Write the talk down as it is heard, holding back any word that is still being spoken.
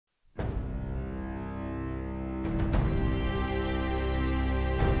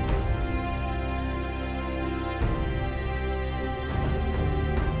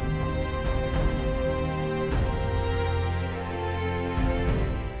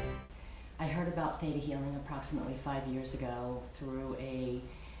about Theta Healing approximately 5 years ago through a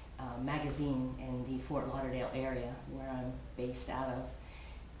magazine in the Fort Lauderdale area where I'm based out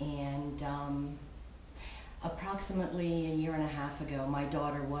of. And approximately a year and a half ago, my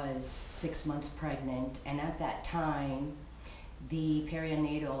daughter was 6 months pregnant, and at that time, the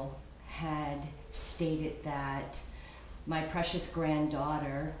perinatal had stated that my precious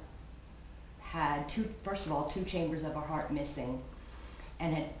granddaughter had first of all, two chambers of her heart missing,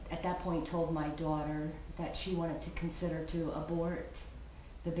 and had at that point told my daughter that she wanted to consider to abort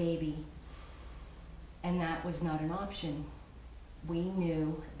the baby, and that was not an option. We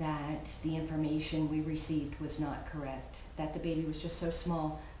knew that the information we received was not correct, that the baby was just so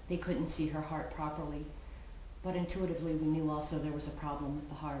small they couldn't see her heart properly. But intuitively we knew also there was a problem with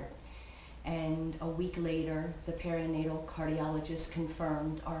the heart. And a week later, the perinatal cardiologist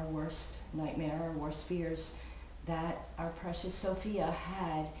confirmed our worst nightmare, our worst fears, that our precious Sophia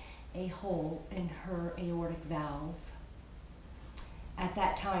had a hole in her aortic valve. At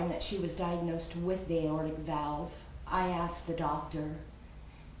that time that she was diagnosed with the aortic valve, I asked the doctor,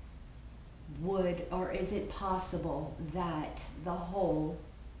 is it possible that the hole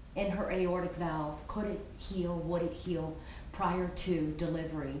in her aortic valve, could it heal, would it heal prior to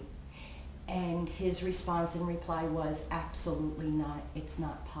delivery? And his response and reply was, absolutely not, it's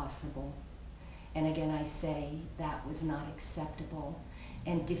not possible. And again, I say that was not acceptable.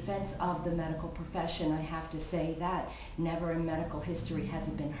 In defense of the medical profession, I have to say that never in medical history has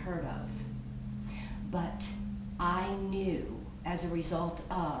it been heard of. But I knew, as a result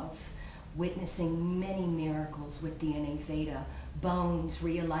of witnessing many miracles with DNA Theta, bones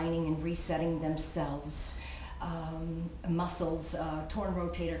realigning and resetting themselves, muscles, torn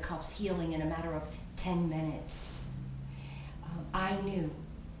rotator cuffs healing in a matter of 10 minutes. I knew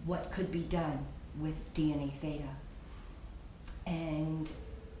what could be done with DNA Theta. And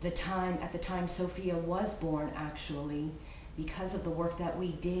at the time Sophia was born, actually, because of the work that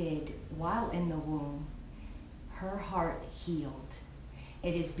we did while in the womb, her heart healed.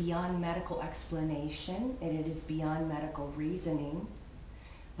 It is beyond medical explanation, and it is beyond medical reasoning,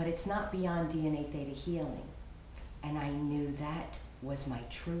 but it's not beyond DNA Theta healing. And I knew that was my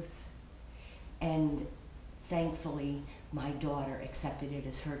truth. And thankfully, my daughter accepted it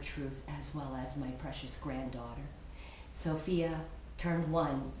as her truth, as well as my precious granddaughter. Sophia turned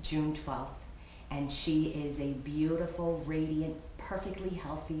 1 June 12th, and she is a beautiful, radiant, perfectly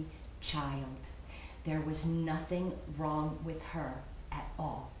healthy child. There was nothing wrong with her at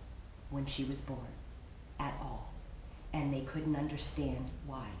all when she was born, at all. And they couldn't understand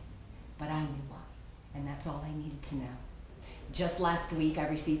why, but I knew why, and that's all I needed to know. Just last week, I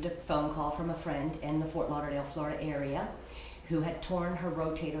received a phone call from a friend in the Fort Lauderdale, Florida area who had torn her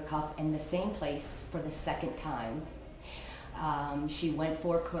rotator cuff in the same place for the second time. She went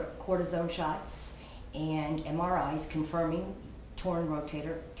for cortisone shots and MRIs confirming torn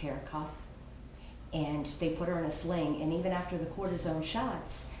rotator cuff, and they put her in a sling, and even after the cortisone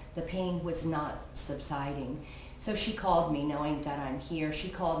shots, the pain was not subsiding. So she called me, knowing that I'm here. She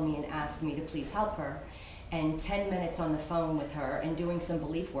called me and asked me to please help her. And 10 minutes on the phone with her and doing some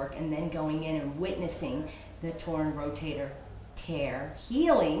belief work, and then going in and witnessing the torn rotator tear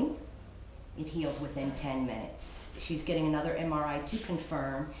healing, it healed within 10 minutes. She's getting another MRI to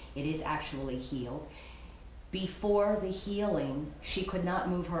confirm it is actually healed. Before the healing, she could not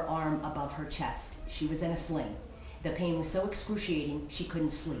move her arm above her chest. She was in a sling. The pain was so excruciating, she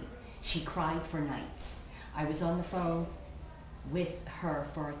couldn't sleep. She cried for nights. I was on the phone with her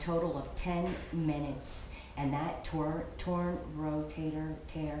for a total of 10 minutes, and that torn rotator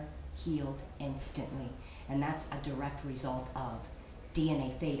tear healed instantly. And that's a direct result of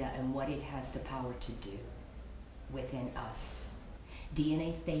DNA Theta and what it has the power to do within us.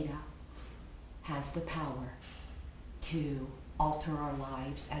 DNA Theta has the power to alter our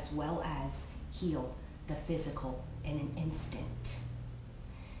lives as well as heal the physical in an instant.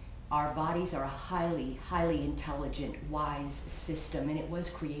 Our bodies are a highly, highly intelligent, wise system, and it was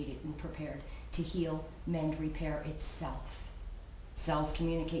created and prepared to heal, mend, repair itself. Cells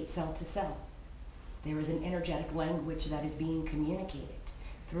communicate cell to cell. There is an energetic language that is being communicated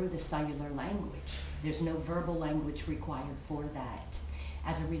through the cellular language. There's no verbal language required for that.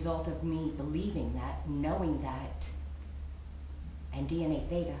 As a result of me believing that, knowing that, and DNA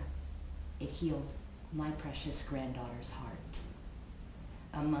Theta, it healed my precious granddaughter's heart.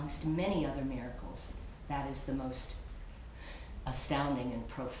 Amongst many other miracles, that is the most astounding and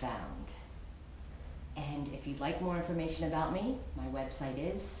profound. And if you'd like more information about me, my website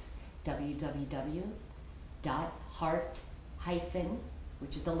is www.heart-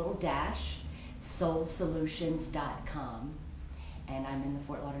 which is the little dash, soulsolutions.com. And I'm in the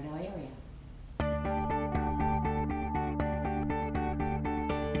Fort Lauderdale area.